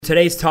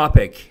Today's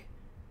topic,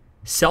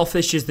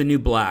 selfish is the new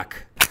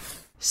black.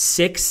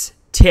 6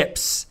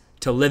 tips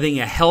to living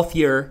a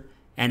healthier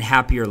and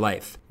happier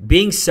life.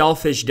 Being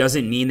selfish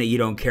doesn't mean that you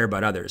don't care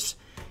about others.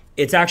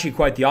 It's actually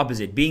quite the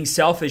opposite. Being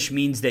selfish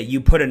means that you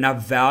put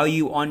enough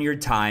value on your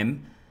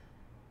time.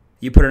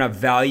 You put enough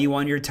value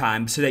on your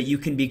time so that you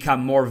can become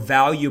more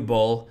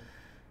valuable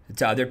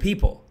to other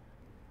people.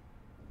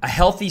 A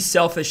healthy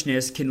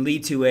selfishness can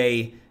lead to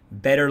a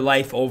better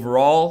life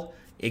overall.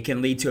 It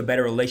can lead to a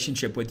better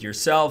relationship with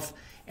yourself,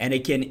 and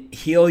it can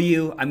heal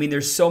you.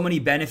 There's so many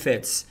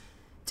benefits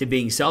to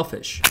being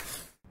selfish.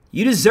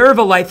 You deserve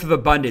a life of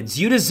abundance.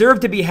 You deserve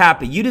to be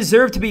happy. You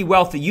deserve to be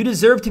wealthy. You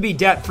deserve to be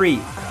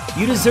debt-free.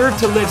 You deserve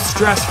to live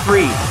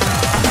stress-free.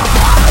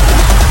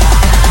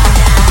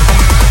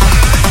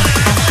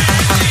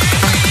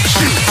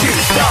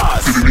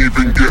 Didn't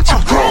even get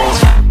to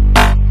cross.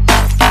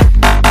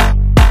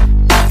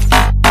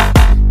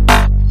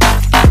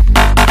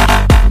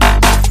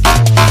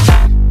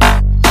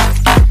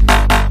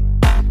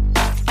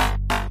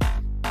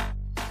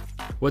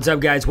 What's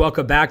up, guys?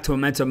 Welcome back to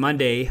Momentum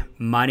Monday.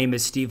 My name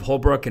is Steve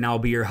Holbrook, and I'll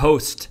be your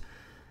host.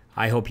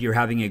 I hope you're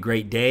having a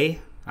great day.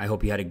 I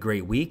hope you had a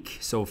great week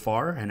so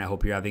far, and I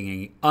hope you're having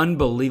an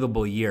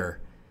unbelievable year.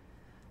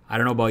 I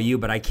don't know about you,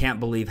 but I can't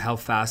believe how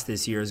fast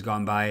this year has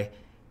gone by.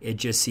 It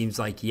just seems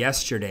like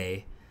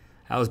yesterday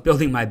I was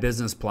building my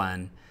business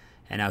plan,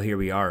 and now here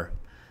we are.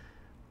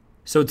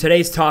 So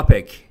today's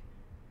topic,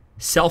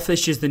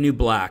 selfish is the new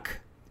black.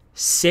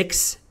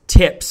 6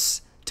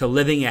 tips to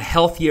living a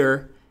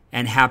healthier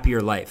and happier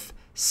life.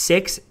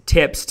 6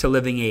 tips to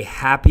living a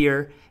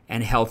happier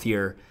and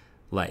healthier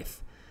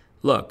life.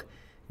 Look,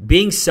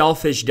 being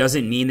selfish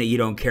doesn't mean that you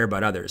don't care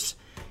about others.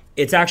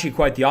 It's actually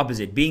quite the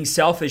opposite. Being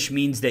selfish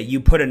means that you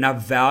put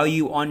enough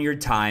value on your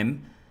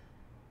time.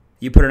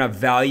 You put enough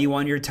value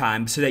on your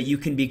time so that you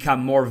can become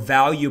more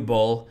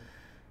valuable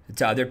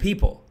to other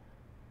people.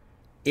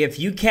 If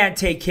you can't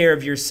take care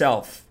of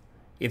yourself,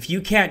 if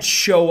you can't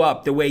show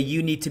up the way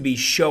you need to be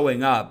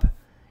showing up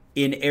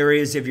in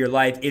areas of your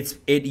life,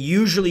 it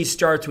usually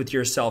starts with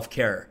your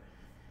self-care.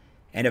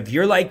 And if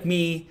you're like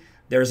me,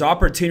 there's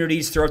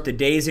opportunities throughout the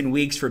days and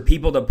weeks for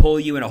people to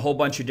pull you in a whole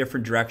bunch of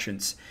different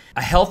directions.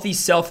 A healthy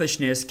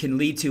selfishness can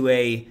lead to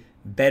a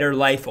better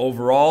life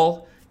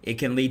overall. It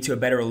can lead to a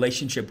better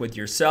relationship with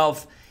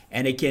yourself,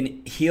 and it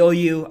can heal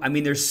you.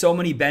 There's so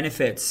many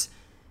benefits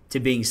to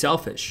being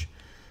selfish.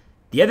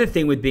 The other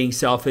thing with being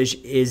selfish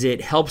is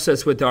it helps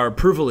us with our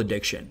approval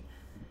addiction.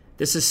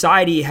 The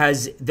society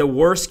has the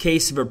worst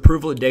case of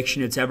approval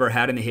addiction it's ever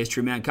had in the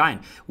history of mankind.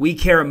 We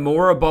care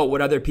more about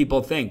what other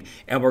people think,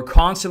 and we're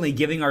constantly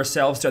giving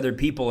ourselves to other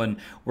people, and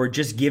we're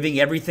just giving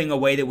everything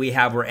away that we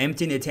have. We're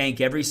emptying the tank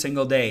every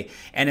single day.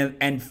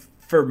 And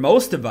for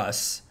most of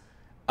us,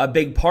 a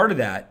big part of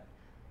that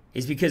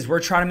is because we're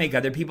trying to make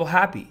other people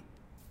happy.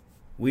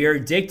 We are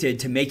addicted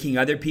to making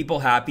other people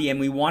happy, and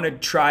we want to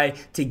try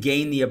to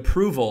gain the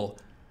approval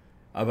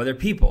of other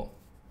people.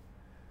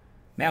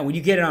 Man, when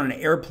you get on an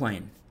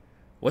airplane,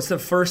 what's the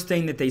first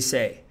thing that they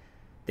say?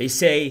 They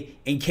say,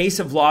 in case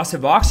of loss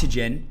of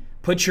oxygen,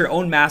 put your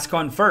own mask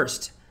on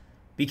first,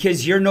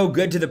 because you're no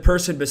good to the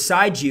person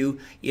beside you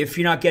if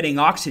you're not getting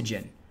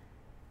oxygen.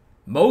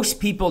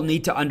 Most people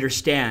need to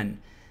understand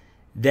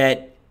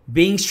that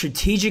being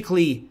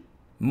strategically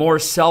more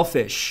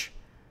selfish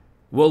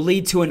will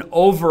lead to an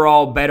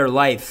overall better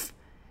life,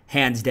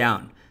 hands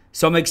down.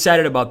 So I'm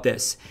excited about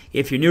this.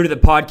 If you're new to the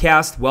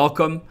podcast,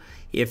 welcome.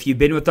 If you've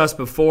been with us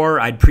before,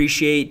 I'd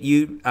appreciate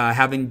you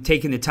having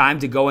taken the time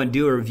to go and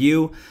do a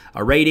review,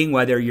 a rating,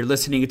 whether you're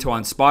listening to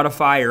on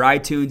Spotify or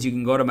iTunes. You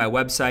can go to my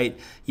website.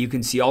 You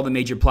can see all the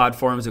major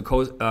platforms. Of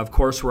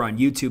course, we're on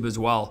YouTube as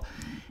well.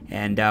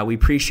 And we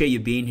appreciate you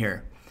being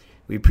here.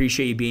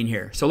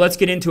 So let's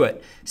get into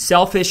it.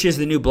 Selfish is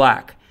the new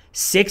black.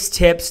 6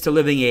 tips to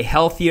living a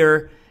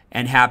healthier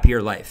and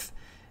happier life.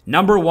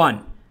 Number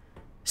 1,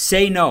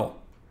 say no.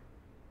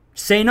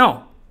 Say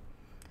no.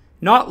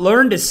 Not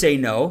learn to say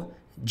no,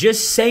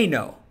 just say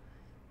no.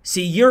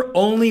 See, you're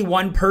only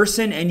one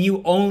person and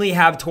you only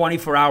have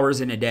 24 hours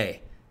in a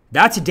day.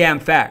 That's a damn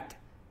fact.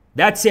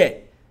 That's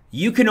it.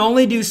 You can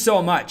only do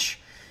so much.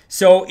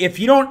 So if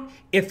you don't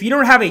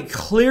have a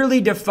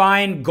clearly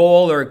defined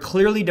goal or a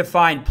clearly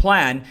defined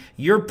plan,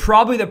 you're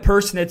probably the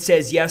person that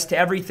says yes to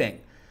everything.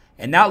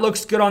 And that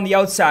looks good on the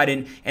outside,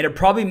 and it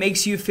probably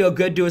makes you feel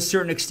good to a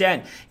certain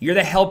extent. You're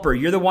the helper.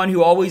 You're the one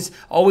who always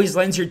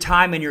lends your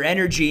time and your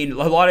energy and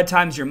a lot of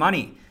times your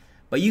money.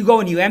 But you go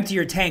and you empty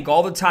your tank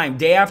all the time,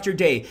 day after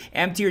day,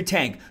 empty your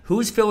tank.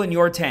 Who's filling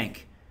your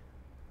tank?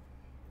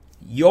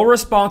 Your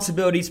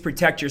responsibility is to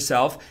protect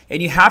yourself,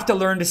 and you have to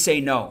learn to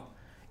say no.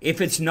 If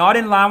it's not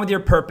in line with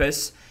your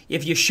purpose,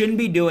 if you shouldn't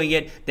be doing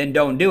it, then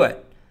don't do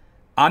it.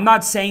 I'm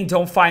not saying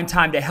don't find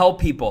time to help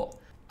people.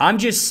 I'm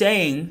just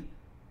saying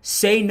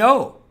say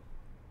no.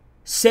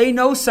 Say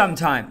no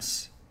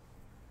sometimes.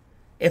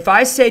 If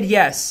I said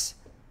yes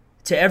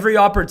to every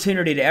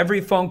opportunity, to every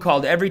phone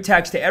call, to every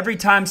text, to every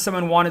time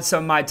someone wanted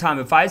some of my time,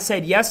 if I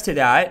said yes to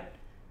that,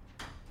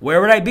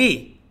 where would I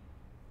be?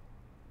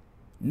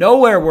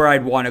 Nowhere where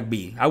I'd want to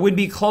be. I wouldn't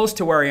be close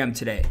to where I am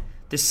today.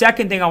 The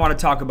second thing I want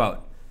to talk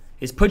about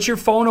is put your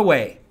phone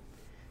away.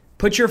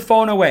 Put your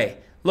phone away.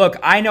 Look,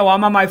 I know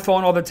I'm on my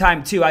phone all the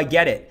time too. I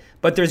get it.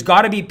 But there's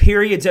got to be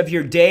periods of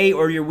your day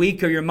or your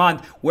week or your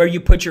month where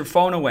you put your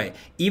phone away.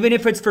 Even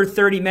if it's for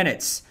 30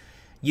 minutes.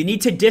 You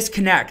need to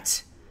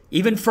disconnect.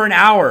 Even for an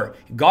hour.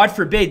 God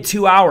forbid,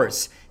 2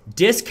 hours.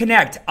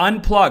 Disconnect.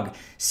 Unplug.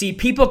 See,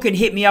 people can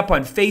hit me up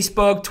on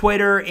Facebook,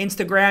 Twitter,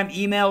 Instagram,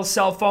 email,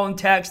 cell phone,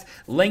 text,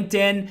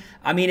 LinkedIn.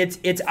 I mean,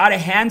 it's out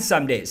of hand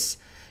some days.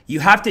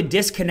 You have to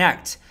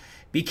disconnect.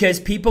 Because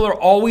people are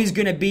always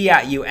going to be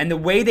at you. And the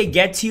way they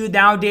get to you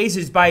nowadays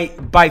is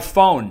by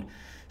phone.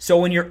 So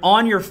when you're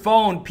on your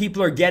phone,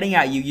 people are getting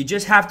at you. You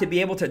just have to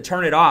be able to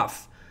turn it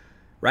off.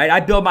 Right? I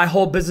build my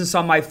whole business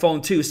on my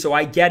phone too, so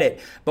I get it.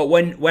 But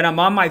when I'm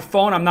on my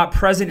phone, I'm not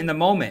present in the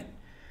moment.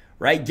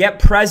 Right? Get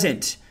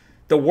present.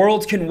 The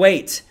world can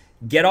wait.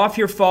 Get off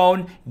your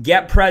phone,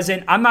 get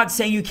present. I'm not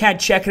saying you can't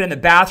check it in the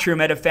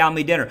bathroom at a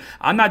family dinner.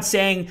 I'm not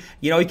saying,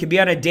 you can be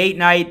on a date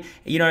night,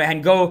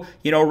 and go,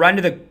 run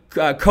to the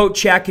coat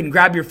check and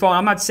grab your phone.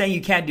 I'm not saying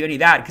you can't do any of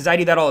that because I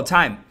do that all the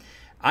time.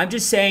 I'm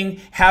just saying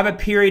have a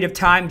period of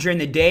time during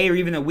the day or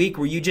even the week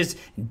where you just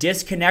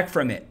disconnect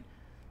from it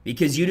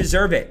because you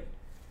deserve it.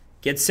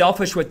 Get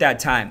selfish with that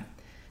time.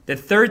 The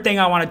third thing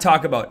I want to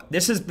talk about,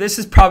 this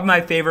is probably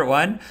my favorite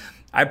one.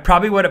 I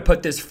probably would have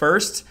put this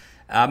first.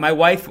 My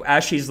wife,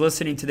 as she's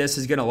listening to this,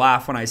 is going to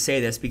laugh when I say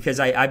this because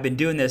I've been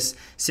doing this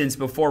since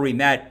before we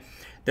met.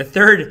 The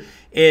third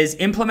is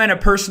implement a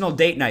personal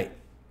date night.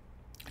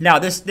 Now,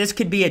 this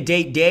could be a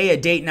date day, a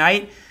date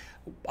night.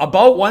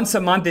 About once a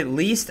month at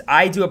least,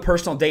 I do a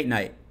personal date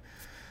night.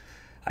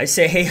 I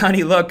say, hey,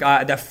 honey, look,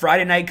 the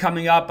Friday night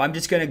coming up, I'm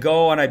just going to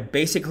go on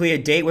basically a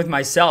date with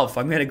myself.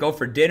 I'm going to go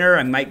for dinner.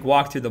 I might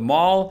walk through the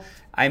mall.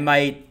 I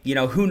might,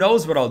 who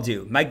knows what I'll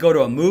do. Might go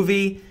to a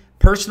movie.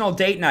 Personal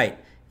date night.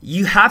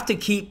 You have to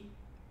keep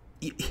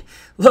a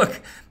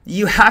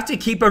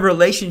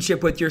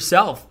relationship with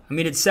yourself. I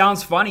mean, it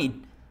sounds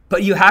funny,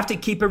 but you have to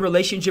keep a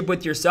relationship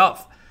with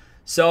yourself.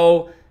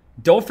 So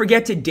don't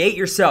forget to date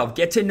yourself.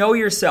 Get to know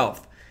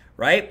yourself,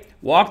 right?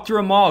 Walk through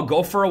a mall,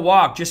 go for a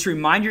walk. Just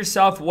remind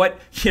yourself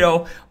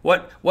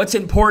what's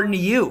important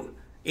to you.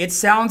 It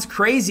sounds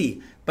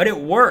crazy, but it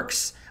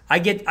works. I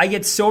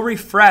get so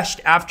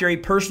refreshed after a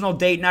personal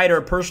date night or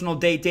a personal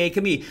date day. It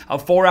can be a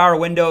 4-hour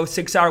window,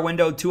 6-hour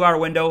window, 2-hour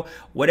window,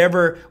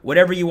 whatever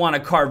you want to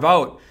carve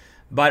out.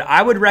 But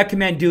I would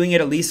recommend doing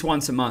it at least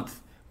once a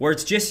month where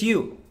it's just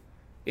you.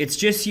 It's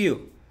just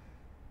you.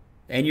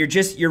 And you're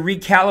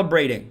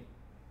recalibrating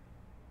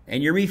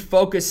and you're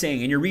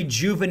refocusing and you're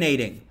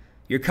rejuvenating.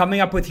 You're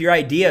coming up with your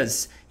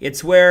ideas.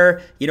 It's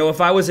where, if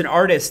I was an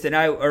artist and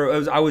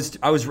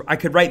I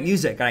could write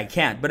music and I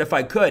can't, but if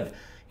I could,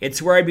 it's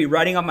where I'd be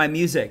writing up my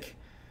music,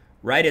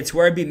 right? It's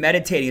where I'd be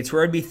meditating. It's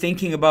where I'd be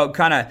thinking about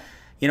kind of,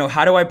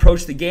 how do I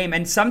approach the game?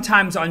 And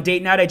sometimes on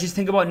date night, I just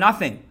think about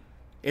nothing.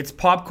 It's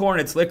popcorn,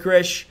 it's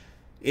licorice,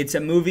 it's a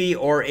movie,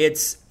 or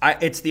it's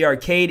the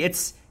arcade.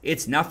 It's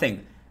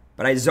nothing.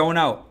 But I zone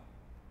out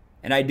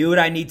and I do what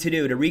I need to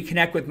do to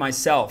reconnect with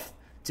myself,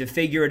 to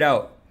figure it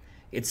out.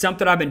 It's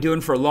something I've been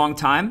doing for a long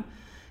time,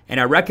 and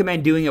I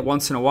recommend doing it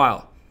once in a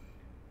while.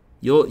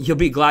 You'll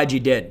be glad you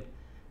did.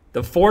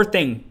 The fourth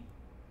thing,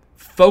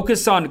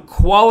 focus on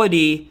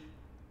quality,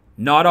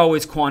 not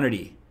always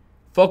quantity.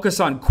 Focus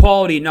on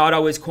quality, not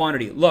always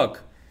quantity.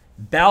 Look,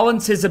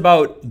 balance is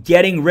about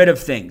getting rid of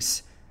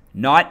things,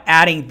 not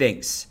adding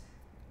things.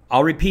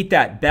 I'll repeat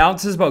that.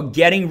 Balance is about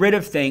getting rid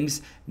of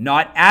things,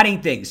 not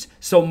adding things.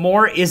 So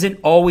more isn't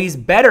always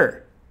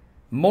better.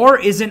 More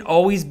isn't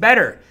always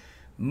better.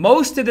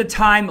 Most of the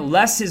time,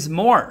 less is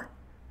more.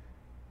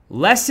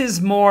 Less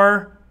is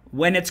more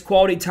when it's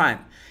quality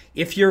time.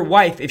 If your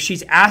wife, if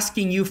she's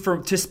asking you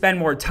to spend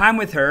more time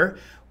with her,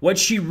 what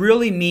she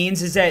really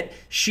means is that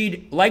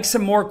she'd like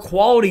some more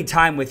quality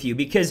time with you.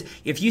 Because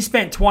if you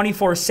spent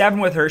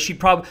 24/7 with her, she'd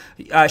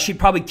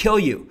probably kill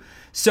you.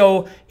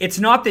 So it's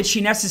not that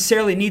she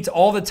necessarily needs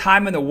all the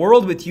time in the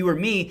world with you or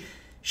me.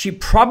 He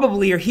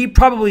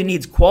probably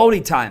needs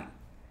quality time,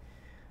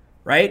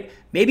 right?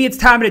 Maybe it's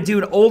time to do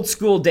an old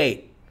school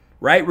date,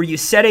 right? Where you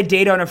set a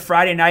date on a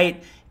Friday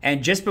night,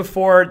 and just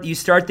before you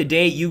start the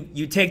date,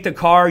 you take the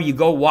car, you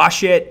go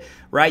wash it,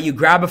 right? You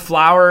grab a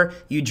flower,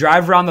 you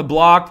drive around the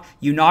block,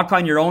 you knock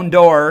on your own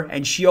door,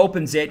 and she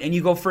opens it, and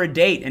you go for a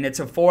date. And it's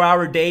a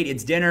 4-hour date,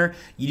 it's dinner.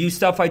 You do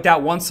stuff like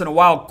that once in a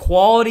while.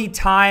 Quality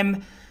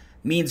time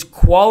means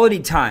quality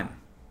time,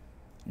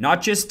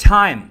 not just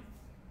time,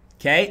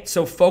 okay?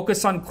 So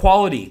focus on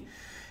quality.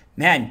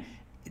 Man,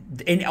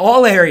 in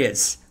all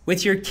areas,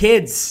 with your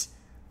kids,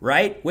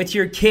 right? With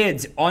your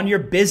kids, on your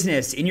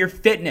business, in your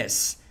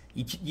fitness.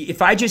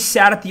 If I just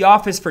sat at the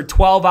office for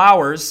 12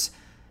 hours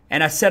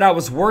and I said I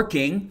was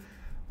working,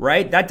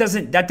 right? That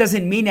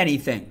doesn't mean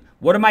anything.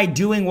 What am I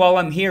doing while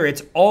I'm here?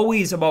 It's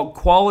always about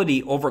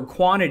quality over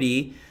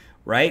quantity,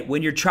 right?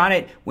 When you're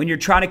trying to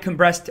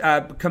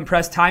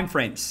compress time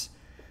frames.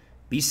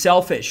 Be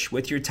selfish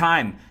with your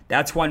time.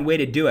 That's one way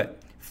to do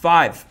it.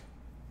 5,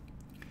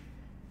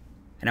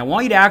 And I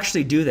want you to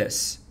actually do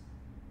this.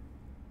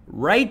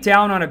 Write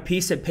down on a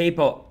piece of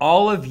paper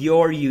all of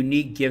your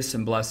unique gifts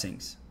and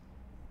blessings.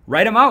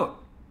 Write them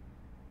out.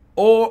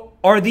 Or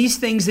are these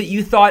things that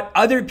you thought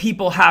other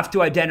people have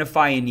to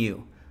identify in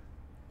you?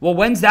 Well,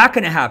 when's that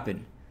going to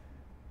happen?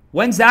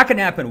 When's that going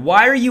to happen?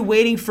 Why are you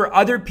waiting for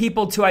other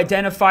people to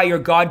identify your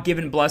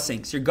God-given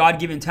blessings, your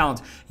God-given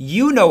talents?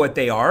 You know what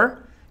they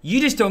are. You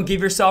just don't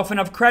give yourself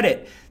enough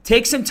credit.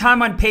 Take some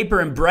time on paper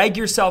and brag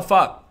yourself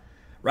up,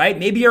 right?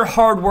 Maybe you're a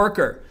hard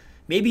worker.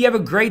 Maybe you have a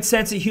great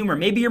sense of humor.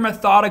 Maybe you're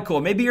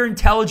methodical. Maybe you're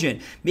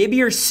intelligent. Maybe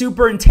you're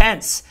super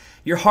intense.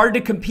 You're hard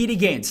to compete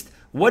against.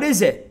 What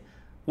is it?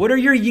 What are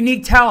your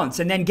unique talents?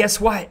 And then guess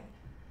what?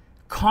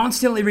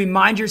 Constantly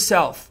remind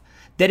yourself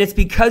that it's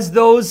because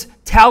those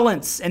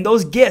talents and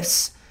those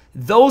gifts,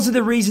 those are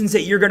the reasons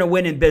that you're going to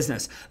win in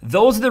business.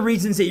 Those are the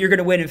reasons that you're going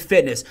to win in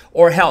fitness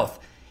or health.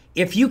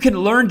 If you can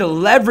learn to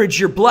leverage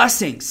your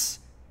blessings,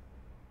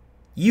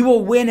 you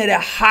will win at a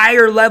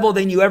higher level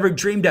than you ever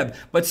dreamed of.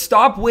 But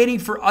stop waiting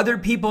for other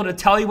people to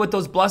tell you what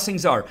those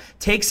blessings are.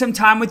 Take some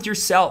time with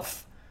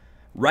yourself.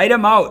 Write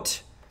them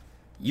out.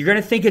 You're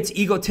going to think it's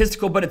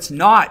egotistical, but it's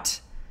not.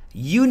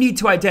 You need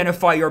to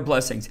identify your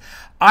blessings.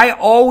 I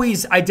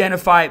always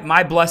identify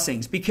my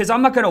blessings because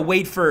I'm not going to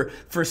wait for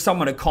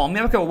someone to call me.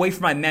 I'm not going to wait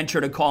for my mentor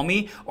to call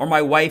me or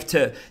my wife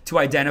to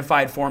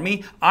identify it for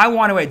me. I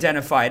want to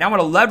identify it. I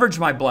want to leverage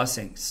my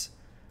blessings.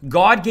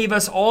 God gave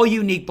us all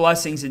unique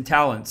blessings and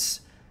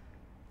talents.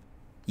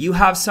 You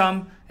have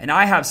some and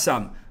I have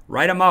some.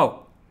 Write them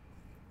out.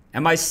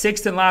 And my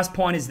sixth and last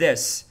point is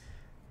this.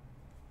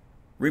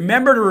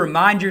 Remember to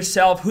remind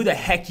yourself who the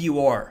heck you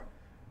are.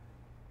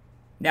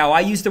 Now,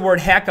 I use the word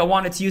heck. I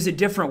wanted to use a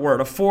different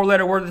word, a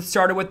 4-letter word that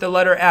started with the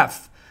letter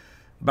F.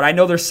 But I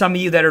know there's some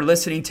of you that are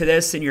listening to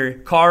this in your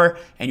car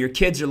and your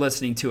kids are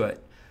listening to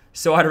it.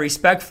 So out of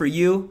respect for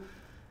you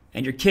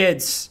and your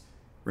kids,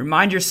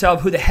 remind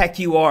yourself who the heck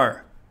you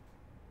are.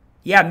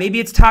 Yeah,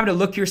 maybe it's time to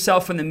look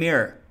yourself in the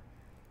mirror.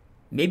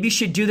 Maybe you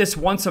should do this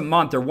once a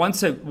month or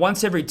once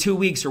every 2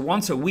 weeks or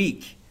once a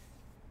week.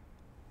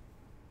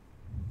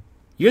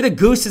 You're the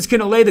goose that's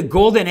going to lay the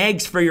golden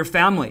eggs for your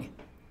family.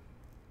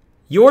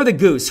 You're the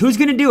goose. Who's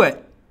going to do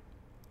it?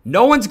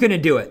 No one's going to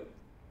do it.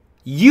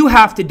 You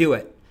have to do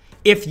it.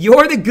 If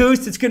you're the goose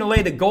that's going to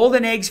lay the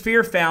golden eggs for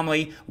your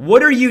family,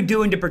 what are you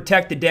doing to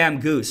protect the damn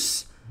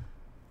goose?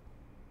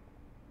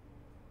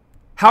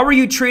 How are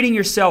you treating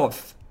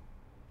yourself?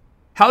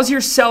 How's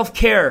your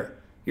self-care,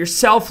 your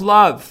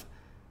self-love?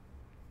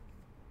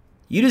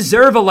 You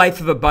deserve a life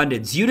of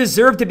abundance. You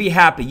deserve to be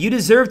happy. You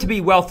deserve to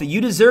be wealthy.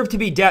 You deserve to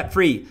be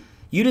debt-free.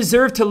 You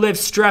deserve to live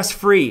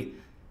stress-free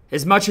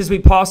as much as we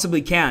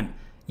possibly can.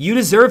 You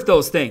deserve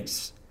those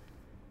things.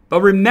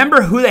 But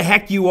remember who the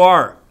heck you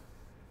are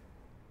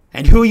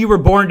and who you were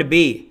born to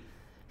be.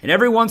 And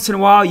every once in a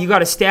while, you got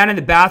to stand in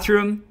the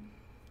bathroom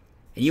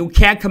and you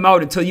can't come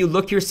out until you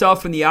look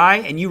yourself in the eye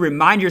and you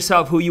remind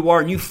yourself who you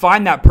are and you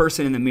find that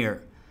person in the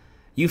mirror.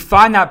 You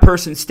find that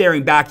person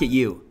staring back at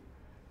you.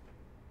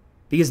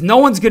 Because no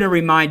one's going to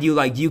remind you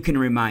like you can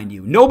remind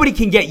you. Nobody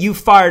can get you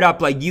fired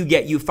up like you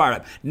get you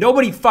fired up.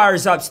 Nobody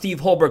fires up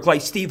Steve Holbrook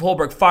like Steve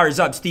Holbrook fires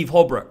up Steve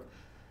Holbrook.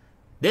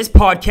 This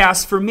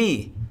podcast's for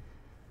me.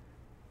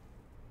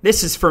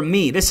 This is for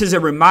me. This is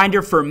a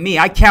reminder for me.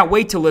 I can't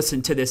wait to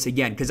listen to this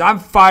again because I'm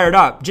fired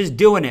up just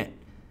doing it.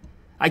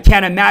 I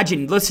can't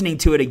imagine listening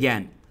to it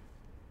again.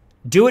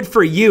 Do it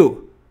for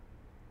you.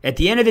 At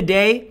the end of the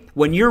day,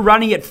 when you're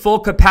running at full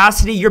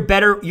capacity, you're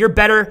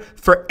better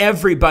for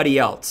everybody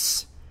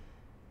else.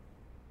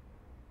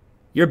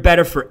 You're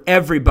better for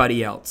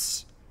everybody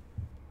else.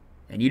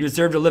 And you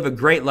deserve to live a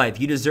great life.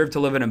 You deserve to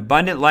live an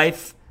abundant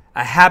life,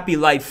 a happy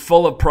life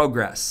full of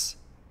progress.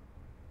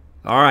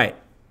 All right.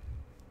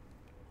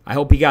 I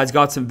hope you guys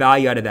got some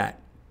value out of that.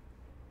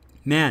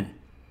 Man,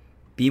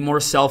 be more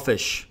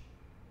selfish.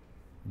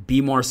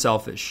 Be more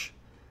selfish.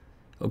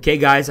 Okay,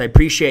 guys, I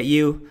appreciate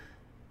you.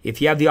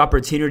 If you have the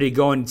opportunity to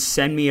go and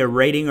send me a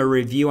rating or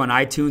review on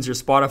iTunes or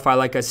Spotify,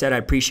 like I said, I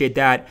appreciate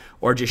that.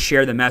 Or just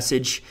share the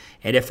message.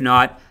 And if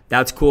not,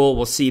 that's cool.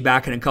 We'll see you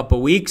back in a couple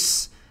of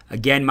weeks.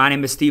 Again, my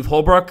name is Steve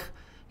Holbrook,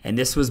 and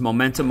this was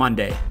Momentum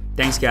Monday.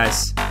 Thanks,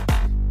 guys.